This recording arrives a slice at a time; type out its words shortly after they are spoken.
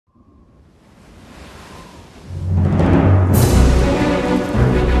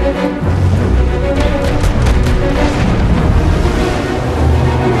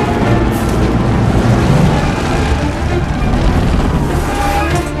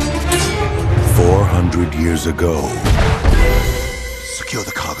years ago, Secure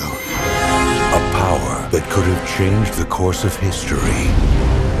the cargo. a power that could have changed the course of history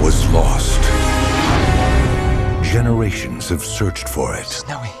was lost. Generations have searched for it.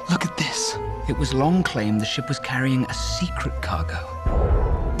 Snowy, look at this. It was long claimed the ship was carrying a secret cargo.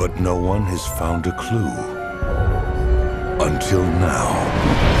 But no one has found a clue. Until now.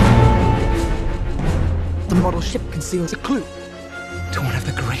 The model ship conceals a clue to one of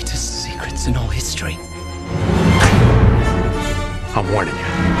the greatest secrets in all history. I'm warning you.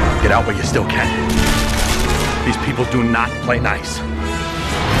 Get out while you still can. These people do not play nice.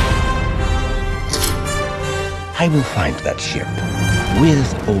 I will find that ship,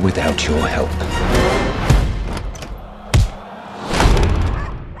 with or without your help.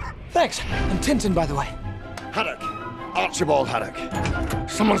 Thanks. I'm Tintin, by the way. Haddock. Archibald Haddock.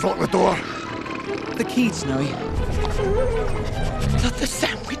 Someone's locked the door. The keys, Snowy. Not the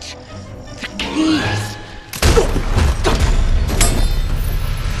sandwich. The keys.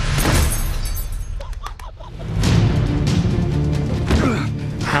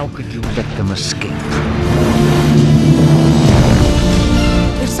 How could you let them escape?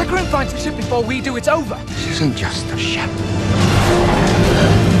 If Sakharine finds the ship before we do, it's over. This isn't just a ship.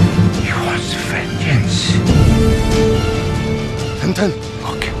 He wants vengeance. Tintin.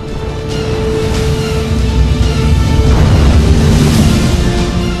 Look.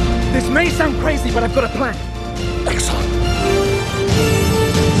 This may sound crazy, but I've got a plan. Excellent.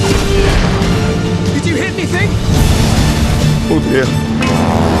 Did you hit anything? Oh dear.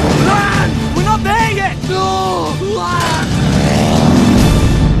 Land! We're not there yet! No! Land!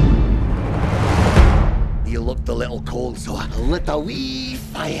 You looked a little cold, so I lit a wee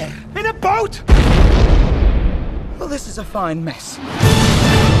fire. In a boat? Well, this is a fine mess.